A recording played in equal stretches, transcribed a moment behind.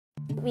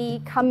We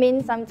come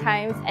in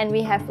sometimes and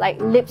we have like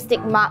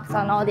lipstick marks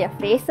on all their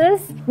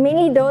faces,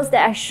 mainly those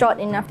that are short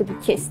enough to be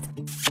kissed.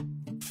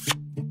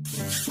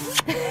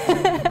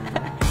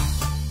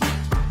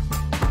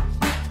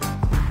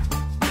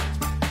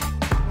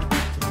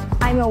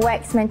 I'm a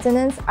wax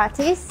maintenance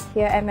artist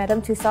here at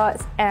Madame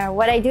Tussauds, and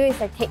what I do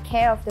is I take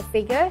care of the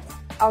figures.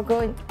 I'll go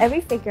in every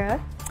figure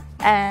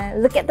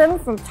and look at them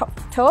from top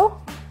to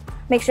toe,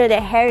 make sure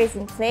their hair is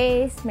in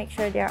place, make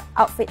sure their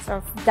outfits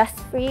are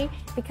dust-free,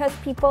 because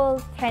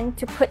people tend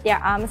to put their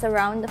arms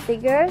around the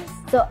figures.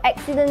 So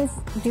accidents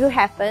do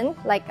happen,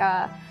 like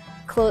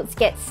clothes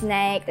get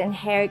snagged and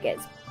hair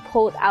gets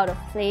pulled out of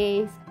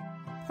place.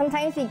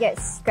 Sometimes we get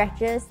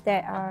scratches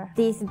that are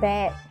this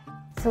bad,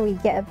 so we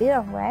get a bit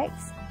of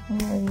wax,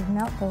 and then we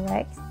melt the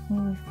wax,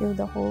 and we fill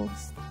the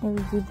holes, and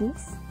we do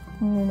this,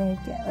 and then we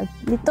get a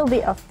little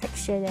bit of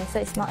texture there, so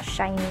it's not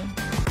shiny.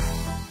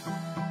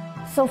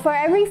 So for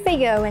every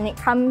figure, when it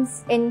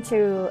comes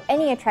into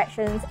any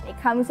attractions, it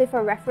comes with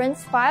a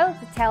reference file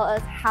to tell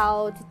us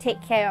how to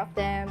take care of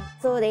them.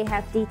 So they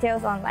have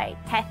details on like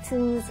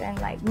tattoos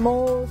and like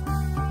moles.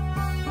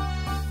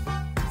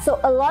 So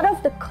a lot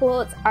of the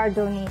clothes are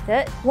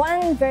donated.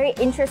 One very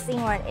interesting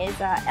one is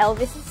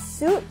Elvis's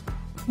suit.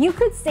 You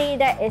could say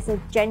that is a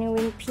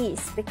genuine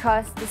piece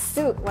because the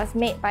suit was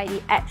made by the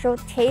actual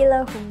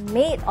tailor who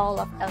made all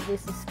of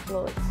Elvis's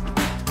clothes.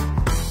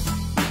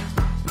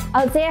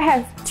 I would say I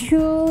have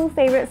two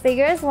favorite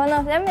figures. One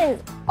of them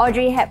is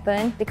Audrey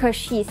Hepburn because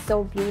she's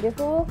so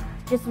beautiful.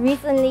 Just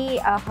recently,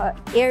 her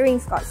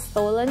earrings got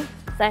stolen,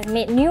 so I've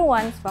made new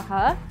ones for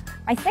her.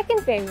 My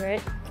second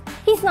favorite,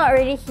 he's not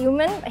really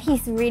human, but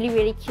he's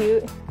really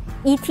cute.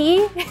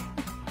 E.T.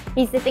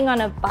 He's sitting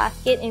on a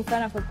basket in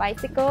front of a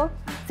bicycle,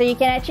 so you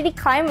can actually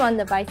climb on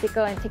the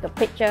bicycle and take a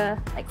picture,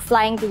 like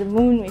flying to the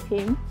moon with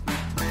him.